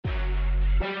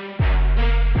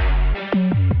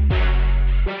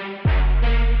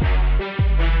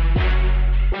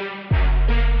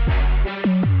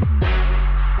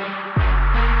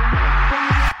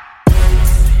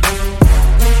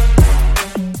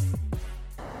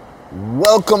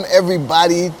Welcome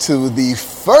everybody to the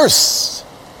first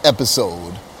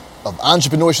episode of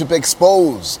Entrepreneurship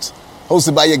Exposed,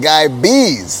 hosted by your guy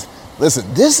Bees. Listen,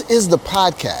 this is the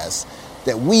podcast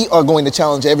that we are going to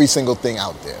challenge every single thing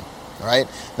out there, all right?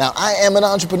 Now, I am an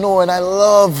entrepreneur and I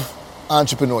love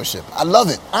entrepreneurship. I love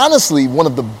it. Honestly, one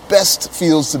of the best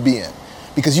fields to be in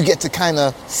because you get to kind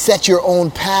of set your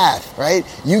own path, right?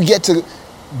 You get to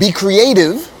be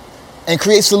creative and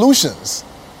create solutions.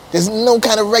 There's no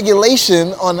kind of regulation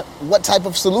on what type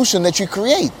of solution that you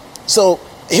create. So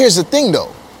here's the thing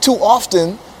though. Too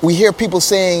often we hear people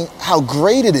saying how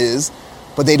great it is,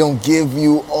 but they don't give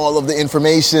you all of the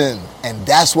information. And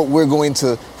that's what we're going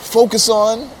to focus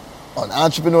on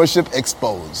Entrepreneurship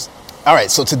Exposed. All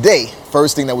right, so today,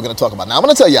 first thing that we're going to talk about. Now, I'm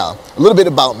going to tell y'all a little bit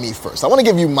about me first. I want to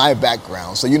give you my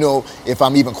background so you know if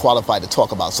I'm even qualified to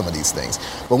talk about some of these things.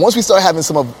 But once we start having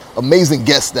some amazing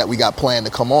guests that we got planned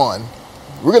to come on,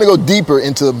 we're going to go deeper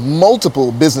into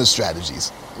multiple business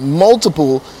strategies,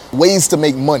 multiple ways to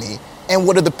make money, and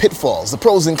what are the pitfalls, the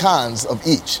pros and cons of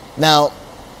each. Now,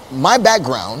 my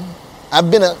background, I've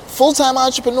been a full-time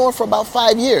entrepreneur for about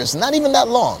 5 years, not even that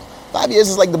long. 5 years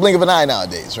is like the blink of an eye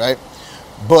nowadays, right?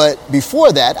 But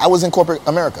before that, I was in corporate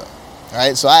America, all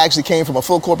right? So I actually came from a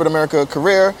full corporate America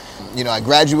career. You know, I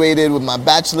graduated with my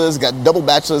bachelor's, got double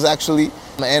bachelor's actually,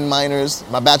 and minors.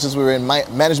 My bachelor's were in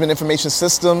management information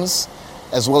systems,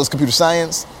 as well as computer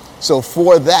science. So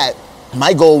for that,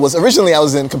 my goal was, originally I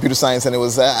was in computer science and it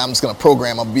was, I'm just gonna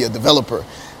program, I'll be a developer.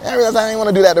 And I realized I didn't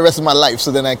wanna do that the rest of my life. So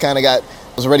then I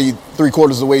was already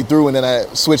 3/4 of the way through and then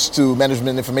I switched to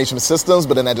management information systems,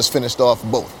 but then I just finished off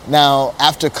both. Now,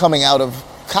 after coming out of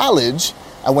college,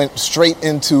 I went straight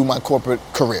into my corporate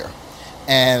career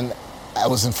and I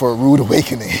was in for a rude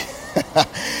awakening.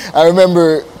 I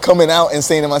remember coming out and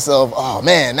saying to myself, oh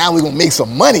man, now we're gonna make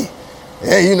some money.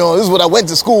 Yeah, you know, this is what I went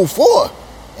to school for.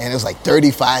 And it was like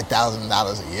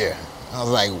 $35,000 a year. I was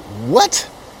like, what?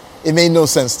 It made no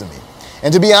sense to me.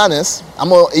 And to be honest, I'm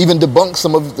gonna even debunk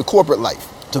some of the corporate life.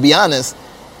 To be honest,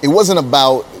 it wasn't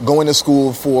about going to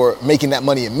school for making that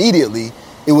money immediately.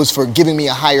 It was for giving me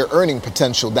a higher earning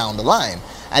potential down the line.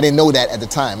 I didn't know that at the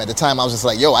time. At the time, I was just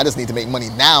like, yo, I just need to make money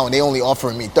now, and they only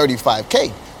offering me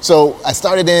 $35K. So I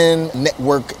started in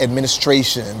network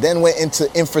administration, then went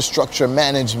into infrastructure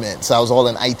management. So I was all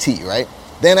in IT, right?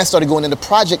 Then I started going into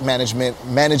project management,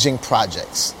 managing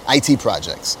projects, IT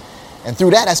projects. And through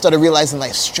that, I started realizing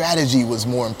like strategy was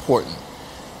more important.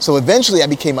 So eventually I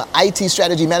became an IT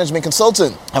strategy management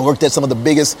consultant. I worked at some of the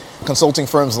biggest consulting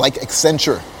firms like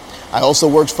Accenture. I also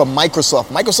worked for Microsoft.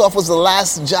 Microsoft was the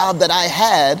last job that I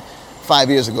had 5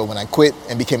 years ago when I quit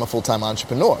and became a full-time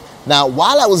entrepreneur. Now,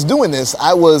 while I was doing this,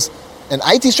 I was an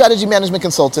IT strategy management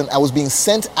consultant. I was being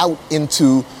sent out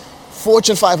into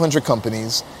Fortune 500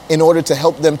 companies in order to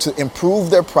help them to improve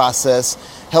their process,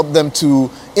 help them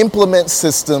to implement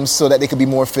systems so that they could be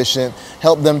more efficient,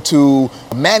 help them to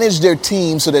manage their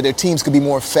teams so that their teams could be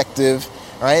more effective,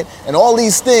 right? And all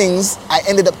these things I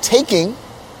ended up taking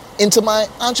into my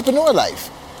entrepreneur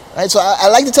life, right? So I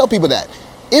like to tell people that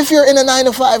if you're in a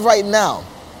 9-to-5 right now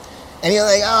and you're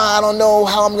like, I don't know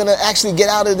how I'm gonna actually get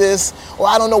out of this, or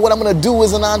I don't know what I'm gonna do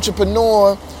as an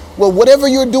entrepreneur. Well, whatever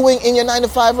you're doing in your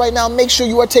 9-to-5 right now, make sure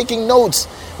you are taking notes.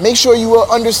 Make sure you are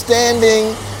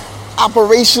understanding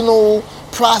operational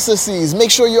processes.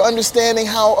 Make sure you're understanding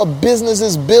how a business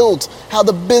is built, how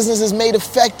the business is made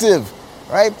effective,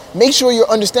 right? Make sure you're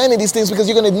understanding these things because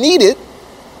you're gonna need it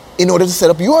in order to set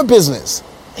up your business.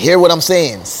 Hear what I'm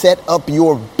saying? Set up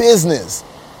your business,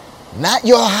 not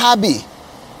your hobby,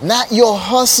 not your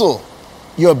hustle,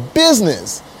 your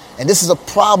business. And this is a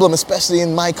problem, especially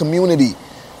in my community,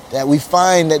 that we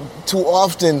find that too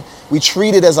often we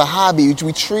treat it as a hobby,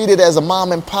 we treat it as a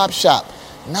mom and pop shop.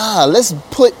 Nah, let's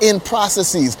put in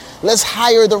processes. Let's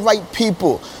hire the right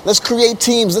people. Let's create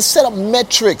teams. Let's set up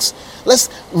metrics. Let's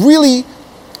really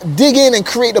dig in and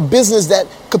create a business that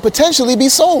could potentially be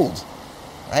sold.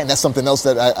 Right? And that's something else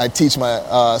that I teach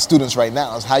my students right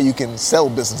now is how you can sell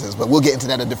businesses, but we'll get into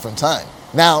that at a different time.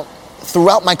 Now,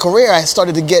 throughout my career, I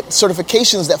started to get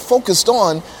certifications that focused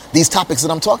on these topics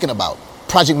that I'm talking about.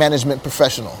 Project Management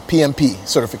Professional, PMP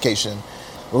certification,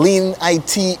 Lean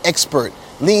IT Expert,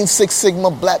 Lean Six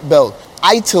Sigma Black Belt,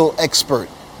 ITIL Expert,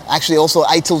 actually also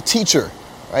ITIL Teacher,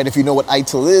 right? If you know what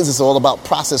ITIL is, it's all about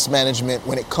process management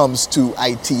when it comes to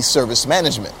IT service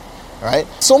management, right?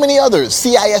 So many others,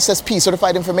 CISSP,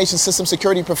 Certified Information System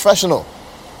Security Professional.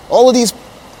 All of these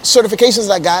certifications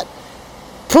I got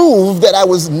prove that I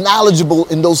was knowledgeable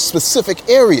in those specific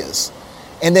areas.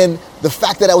 And then the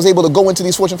fact that I was able to go into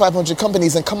these Fortune 500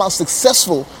 companies and come out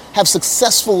successful, have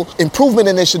successful improvement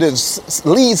initiatives,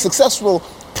 lead successful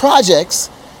projects,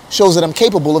 shows that I'm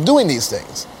capable of doing these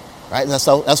things, right? And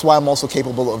that's why I'm also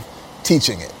capable of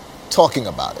teaching it, talking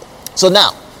about it. So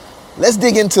now, let's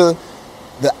dig into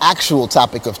the actual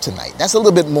topic of tonight. That's a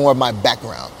little bit more of my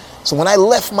background. So when I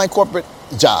left my corporate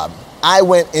job, I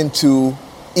went into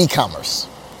e-commerce.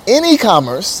 In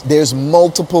e-commerce, there's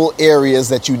multiple areas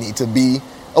that you need to be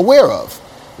aware of.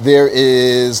 There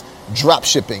is drop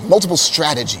shipping, multiple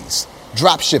strategies.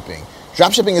 Drop shipping.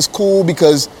 Drop shipping is cool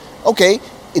because, okay,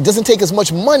 it doesn't take as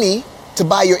much money to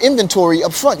buy your inventory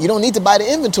up front. You don't need to buy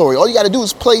the inventory. All you got to do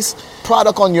is place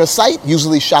product on your site,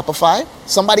 usually Shopify.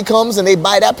 Somebody comes and they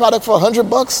buy that product for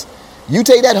 $100. You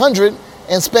take that 100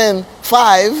 and spend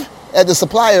 5 at the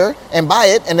supplier and buy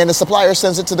it, and then the supplier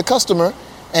sends it to the customer,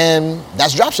 and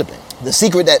that's drop shipping. The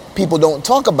secret that people don't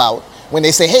talk about when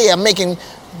they say, hey, I'm making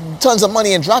tons of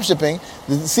money in drop shipping,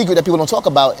 the secret that people don't talk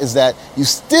about is that you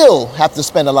still have to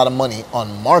spend a lot of money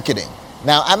on marketing.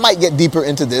 Now, I might get deeper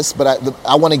into this, but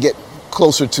I want to get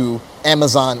closer to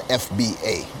Amazon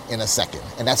FBA in a second,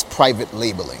 and that's private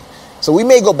labeling. So we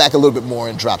may go back a little bit more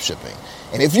in drop shipping.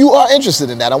 And if you are interested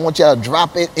in that, I want you to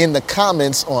drop it in the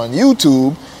comments on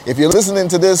YouTube. If you're listening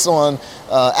to this on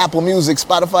Apple Music,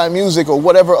 Spotify Music, or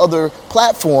whatever other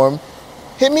platform,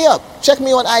 hit me up. Check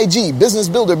me on IG, Business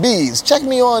Builder Bees. Check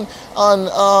me on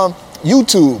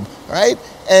YouTube, right?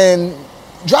 And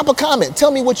drop a comment.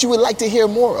 Tell me what you would like to hear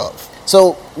more of.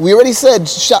 So we already said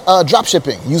drop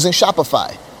shipping using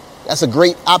Shopify. That's a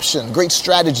great option, great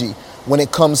strategy when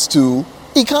it comes to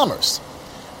e-commerce.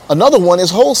 Another one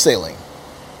is wholesaling.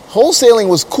 Wholesaling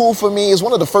was cool for me. It's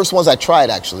one of the first ones I tried,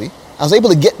 actually. I was able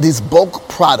to get this bulk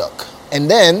product,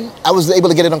 and then I was able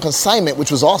to get it on consignment,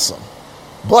 which was awesome.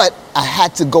 But I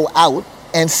had to go out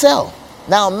and sell.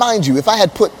 Now, mind you, if I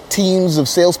had put teams of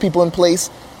salespeople in place,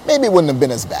 maybe it wouldn't have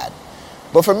been as bad.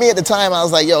 But for me at the time, I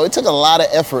was like, it took a lot of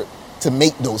effort to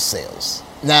make those sales.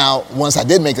 Now, once I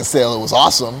did make a sale, it was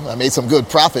awesome. I made some good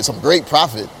profit, some great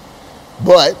profit,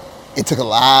 but it took a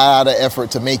lot of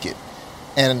effort to make it.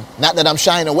 And not that I'm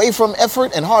shying away from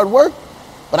effort and hard work,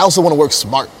 but I also want to work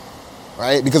smart,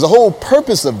 right? Because the whole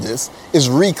purpose of this is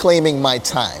reclaiming my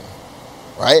time,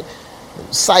 right?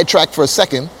 Sidetrack for a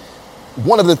second.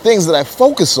 One of the things that I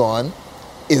focus on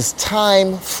is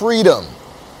time freedom,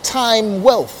 time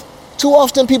wealth. Too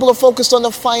often people are focused on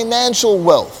the financial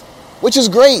wealth, which is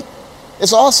great.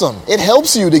 It's awesome. It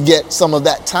helps you to get some of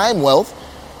that time wealth,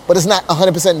 but it's not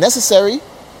 100% necessary,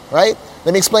 right?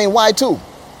 Let me explain why too.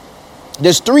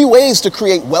 There's 3 ways to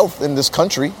create wealth in this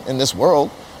country, in this world.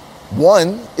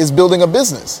 One is building a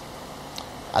business.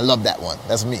 I love that one.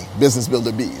 That's me, Business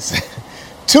Builder Bees.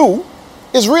 2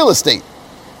 is real estate.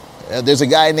 There's a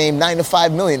guy named 9 to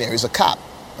 5 Millionaire. He's a cop,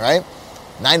 right?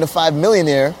 9 to 5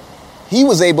 Millionaire. He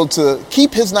was able to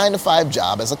keep his 9 to 5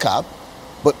 job as a cop,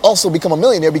 but also become a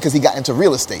millionaire because he got into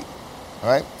real estate, all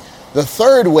right? The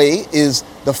third way is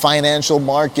the financial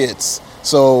markets.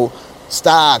 So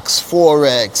stocks,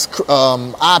 Forex,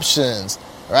 options,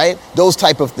 right? Those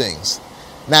type of things.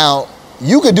 Now,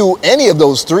 you could do any of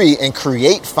those 3 and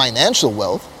create financial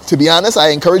wealth. To be honest, I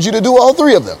encourage you to do all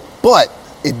 3 of them, but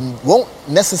it won't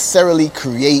necessarily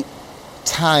create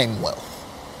time wealth.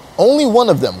 Only one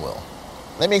of them will.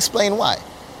 Let me explain why.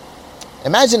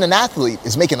 Imagine an athlete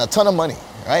is making a ton of money,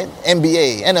 right?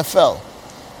 NBA, NFL.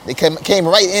 They came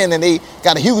right in and they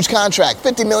got a huge contract,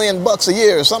 $50 million a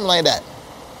year or something like that.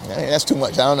 That's too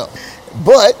much, I don't know.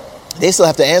 But they still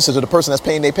have to answer to the person that's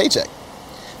paying their paycheck.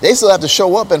 They still have to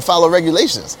show up and follow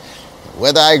regulations.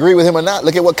 Whether I agree with him or not,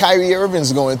 look at what Kyrie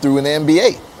Irving's going through in the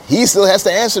NBA. He still has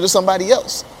to answer to somebody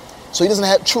else. So he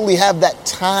doesn't truly have that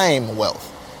time wealth.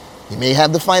 He may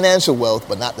have the financial wealth,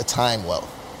 but not the time wealth,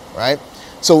 right?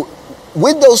 So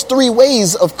with those 3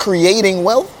 ways of creating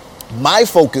wealth, my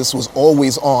focus was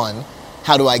always on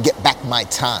how do I get back my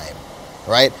time,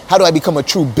 right? How do I become a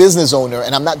true business owner?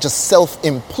 And I'm not just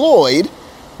self-employed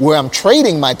where I'm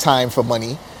trading my time for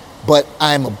money, but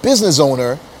I'm a business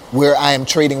owner where I am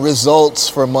trading results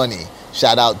for money.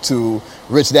 Shout out to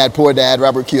Rich Dad, Poor Dad,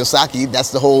 Robert Kiyosaki.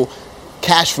 That's the whole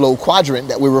cash flow quadrant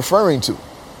that we're referring to,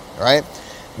 right?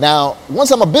 Now,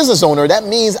 once I'm a business owner, that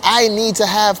means I need to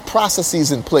have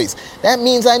processes in place. That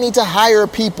means I need to hire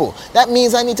people. That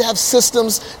means I need to have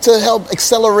systems to help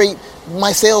accelerate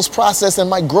my sales process and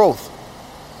my growth,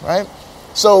 right?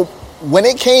 So when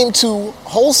it came to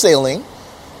wholesaling,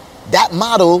 that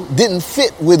model didn't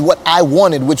fit with what I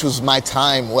wanted, which was my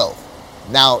time wealth.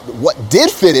 Now, what did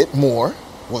fit it more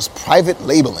was private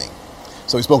labeling.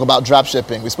 So we spoke about drop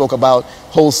shipping. We spoke about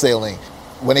wholesaling.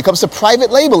 When it comes to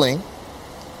private labeling,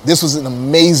 this was an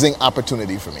amazing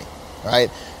opportunity for me,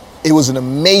 right? It was an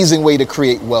amazing way to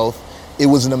create wealth. It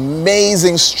was an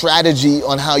amazing strategy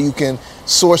on how you can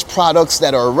source products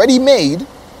that are already made,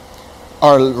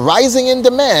 are rising in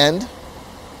demand,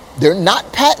 they're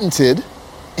not patented,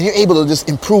 and you're able to just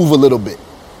improve a little bit.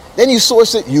 Then you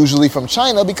source it usually from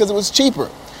China because it was cheaper.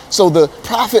 So the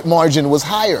profit margin was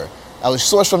higher. I was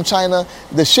sourced from China.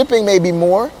 The shipping may be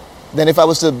more than if I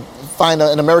was to find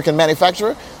an American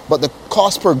manufacturer, but the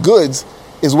cost per goods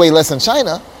is way less in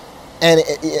China. And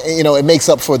it makes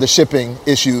up for the shipping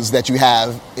issues that you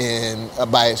have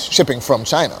by shipping from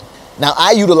China. Now,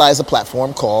 I utilize a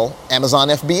platform called Amazon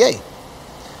FBA.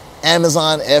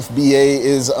 Amazon FBA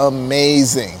is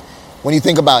amazing. When you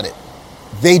think about it,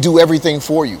 they do everything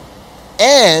for you.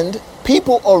 And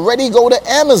people already go to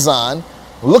Amazon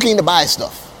looking to buy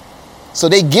stuff. So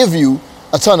they give you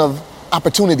a ton of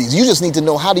opportunities. You just need to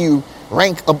know how do you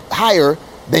rank up higher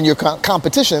than your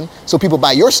competition so people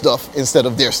buy your stuff instead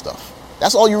of their stuff.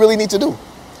 That's all you really need to do.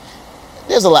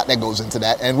 There's a lot that goes into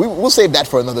that, and we'll save that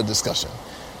for another discussion.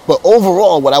 But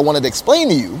overall, what I wanted to explain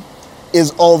to you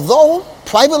is although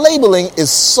private labeling is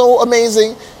so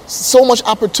amazing, so much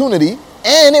opportunity,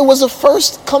 and it was the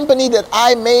first company that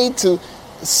I made to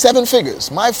 7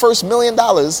 figures. My first $1 million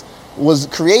was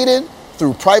created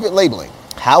through private labeling.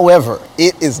 However,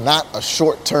 it is not a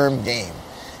short-term game.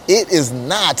 It is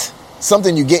not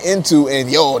something you get into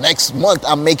and, next month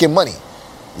I'm making money.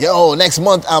 Next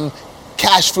month I'm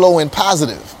cash flowing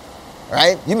positive,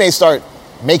 right? You may start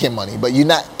making money, but you're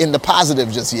not in the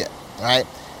positive just yet, right?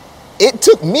 It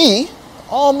took me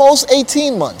almost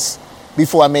 18 months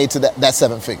before I made to that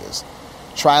 7 figures.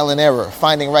 Trial and error,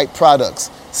 finding right products,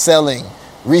 selling,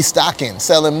 restocking,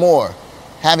 selling more,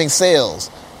 having sales.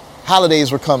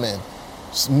 Holidays were coming,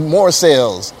 more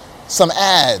sales, some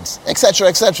ads,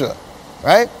 etc.,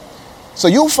 right? So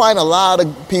you'll find a lot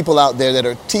of people out there that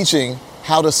are teaching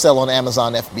how to sell on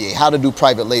Amazon FBA, how to do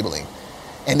private labeling.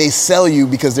 And they sell you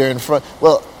because they're in front.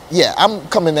 Well, yeah, I'm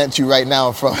coming at you right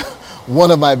now from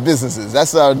one of my businesses.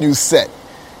 That's our new set.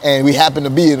 And we happen to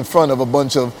be in front of a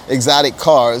bunch of exotic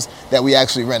cars that we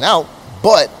actually rent out.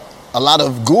 But a lot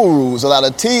of gurus, a lot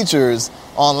of teachers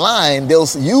online, they'll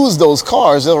use those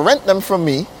cars, they'll rent them from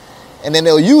me, and then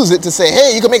they'll use it to say,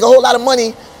 hey, you can make a whole lot of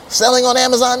money selling on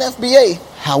Amazon FBA.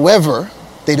 However,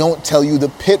 they don't tell you the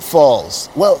pitfalls.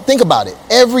 Well, think about it.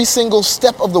 Every single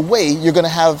step of the way, you're going to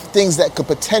have things that could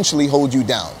potentially hold you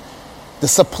down. The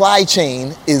supply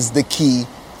chain is the key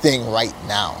thing right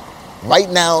now. Right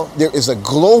now, there is a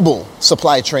global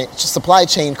supply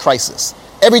chain crisis.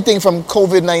 Everything from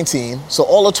COVID-19, so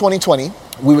all of 2020,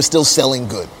 we were still selling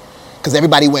good because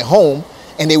everybody went home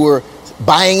and they were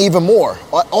buying even more,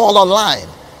 all online.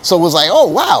 So it was like, oh,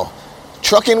 wow,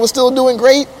 trucking was still doing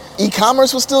great.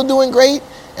 E-commerce was still doing great.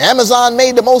 Amazon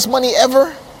made the most money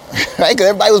ever, right? Because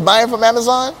everybody was buying from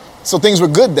Amazon. So things were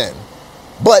good then.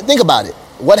 But think about it.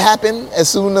 What happened as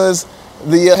soon as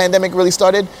the pandemic really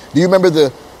started? Do you remember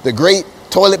the great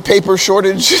toilet paper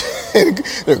shortage,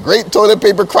 the great toilet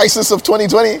paper crisis of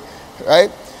 2020, right?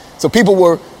 So people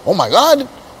were, oh my God,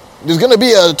 there's going to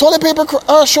be a toilet paper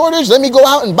shortage. Let me go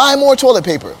out and buy more toilet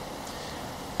paper.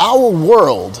 Our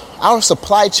world, our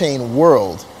supply chain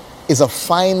world, is a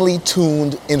finely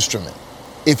tuned instrument.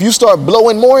 If you start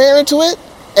blowing more air into it,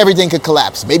 everything could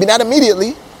collapse. Maybe not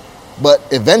immediately, but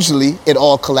eventually it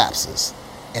all collapses.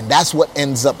 And that's what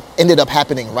ended up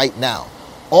happening right now.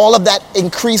 All of that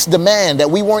increased demand that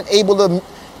we weren't able to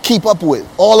keep up with.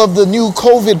 All of the new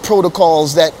COVID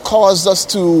protocols that caused us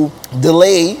to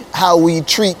delay how we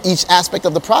treat each aspect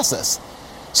of the process.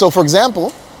 So for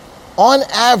example, on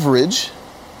average,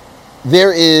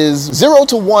 there is 0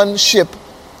 to 1 ship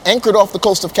anchored off the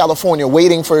coast of California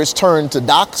waiting for its turn to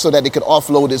dock so that it could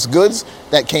offload its goods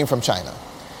that came from China.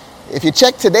 If you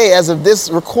check today, as of this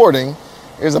recording,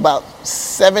 there's about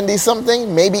 70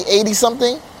 something, maybe 80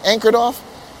 something anchored off.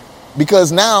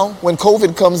 Because now when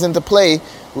COVID comes into play,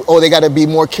 they got to be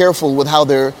more careful with how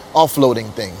they're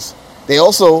offloading things. They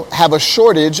also have a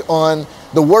shortage on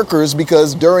the workers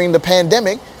because during the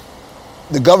pandemic,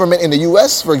 the government in the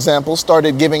US, for example,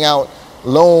 started giving out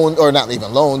not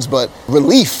even loans, but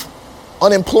relief,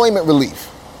 unemployment relief.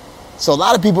 So a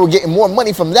lot of people were getting more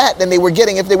money from that than they were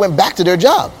getting if they went back to their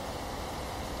job.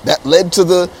 That led to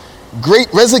the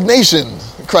Great Resignation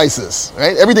crisis,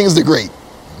 right? Everything is the Great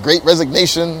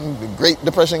Resignation, the Great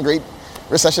Depression, Great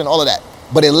Recession, all of that.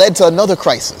 But it led to another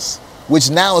crisis, which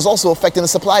now is also affecting the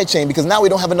supply chain because now we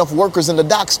don't have enough workers in the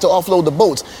docks to offload the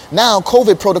boats. Now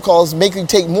COVID protocols make you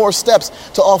take more steps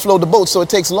to offload the boats, so it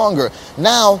takes longer.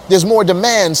 Now there's more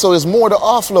demand, so there's more to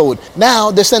offload. Now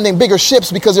they're sending bigger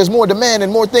ships because there's more demand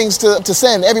and more things to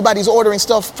send. Everybody's ordering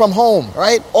stuff from home,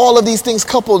 right? All of these things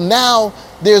coupled. Now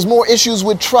there's more issues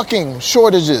with trucking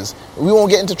shortages. We won't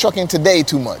get into trucking today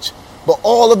too much. But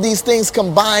all of these things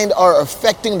combined are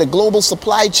affecting the global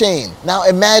supply chain. Now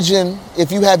imagine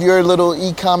if you have your little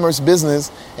e-commerce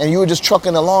business and you were just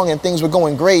trucking along and things were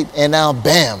going great, and now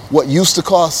bam, what used to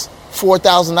cost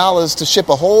 $4,000 to ship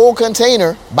a whole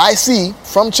container by sea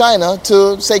from China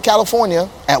to, say, California,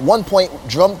 at one point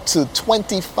jumped to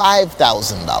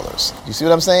 $25,000. You see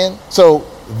what I'm saying? So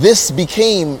this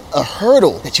became a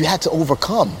hurdle that you had to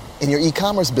overcome in your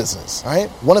e-commerce business, right?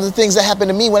 One of the things that happened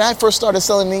to me when I first started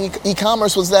selling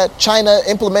e-commerce was that China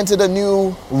implemented a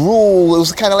new rule. It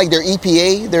was kind of like their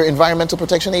EPA, their Environmental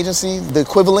Protection Agency, the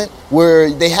equivalent,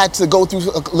 where they had to go through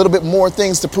a little bit more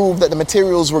things to prove that the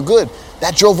materials were good.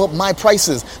 That drove up my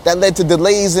prices. That led to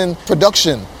delays in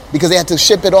production because they had to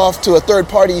ship it off to a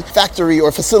third-party factory or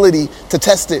facility to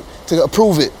test it, to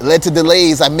approve it. It led to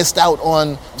delays. I missed out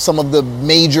on some of the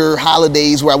major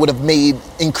holidays where I would have made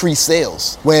increased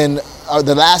sales. When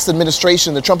the last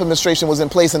administration, the Trump administration, was in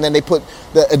place, and then they put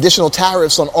the additional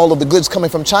tariffs on all of the goods coming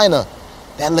from China,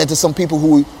 that led to some people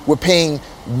who were paying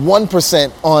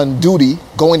 1% on duty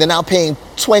going to now paying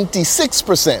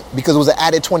 26% because it was an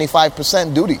added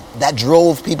 25% duty. That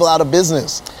drove people out of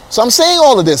business. So I'm saying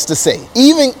all of this to say,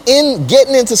 even in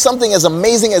getting into something as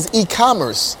amazing as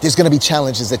e-commerce, there's going to be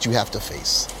challenges that you have to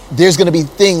face. There's going to be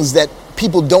things that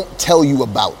people don't tell you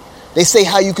about. They say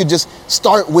how you could just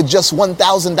start with just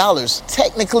 $1,000.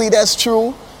 Technically, that's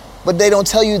true, but they don't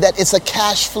tell you that it's a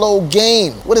cash flow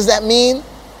game. What does that mean?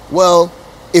 Well,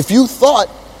 if you thought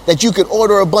that you could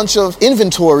order a bunch of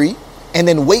inventory and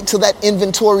then wait till that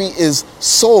inventory is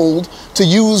sold to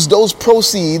use those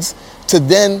proceeds to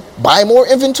then buy more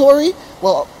inventory,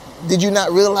 well, did you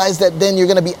not realize that then you're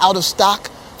going to be out of stock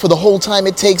for the whole time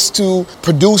it takes to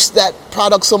produce that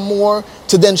product some more,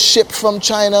 to then ship from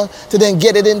China, to then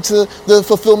get it into the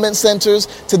fulfillment centers,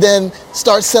 to then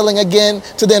start selling again,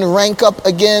 to then rank up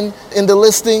again in the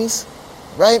listings,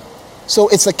 right? So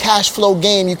it's a cash flow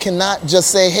game. You cannot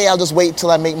just say, hey, I'll just wait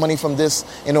till I make money from this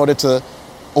in order to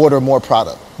order more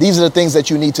product. These are the things that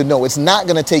you need to know. It's not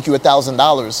going to take you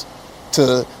 $1,000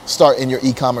 to start in your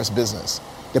e-commerce business.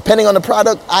 Depending on the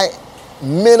product, I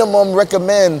minimum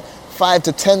recommend $5,000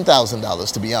 to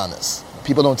 $10,000, to be honest.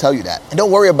 People don't tell you that. And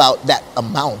don't worry about that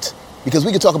amount, because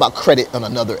we could talk about credit on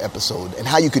another episode and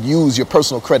how you could use your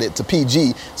personal credit to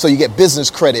PG so you get business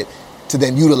credit to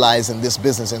then utilize in this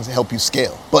business and help you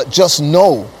scale. But just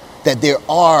know that there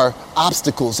are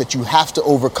obstacles that you have to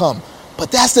overcome.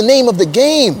 But that's the name of the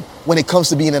game when it comes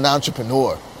to being an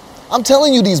entrepreneur. I'm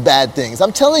telling you these bad things.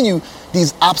 I'm telling you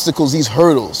these obstacles, these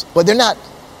hurdles, but they're not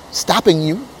stopping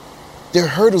you. They're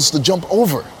hurdles to jump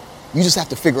over. You just have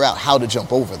to figure out how to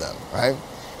jump over them, right?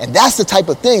 And that's the type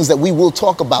of things that we will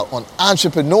talk about on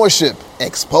Entrepreneurship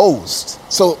Exposed.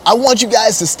 So I want you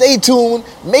guys to stay tuned.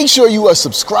 Make sure you are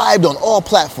subscribed on all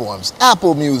platforms,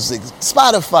 Apple Music,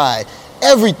 Spotify,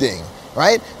 everything,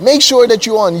 right? Make sure that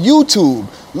you're on YouTube.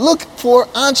 Look for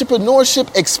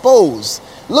Entrepreneurship Exposed.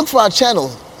 Look for our channel,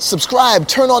 subscribe,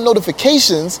 turn on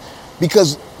notifications,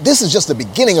 because this is just the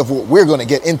beginning of what we're going to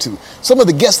get into. Some of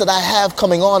the guests that I have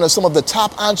coming on are some of the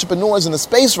top entrepreneurs in the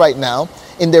space right now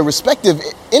in their respective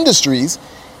industries.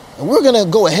 And we're going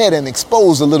to go ahead and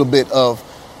expose a little bit of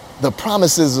the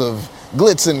promises of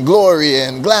glitz and glory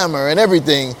and glamour and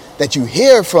everything that you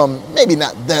hear from, maybe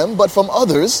not them, but from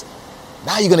others.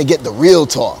 Now you're going to get the real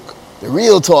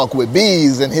talk with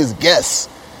Bees and his guests.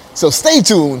 So stay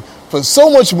tuned for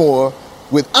so much more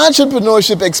with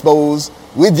Entrepreneurship Exposed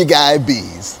with your guy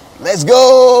Bees. Let's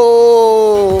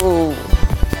go!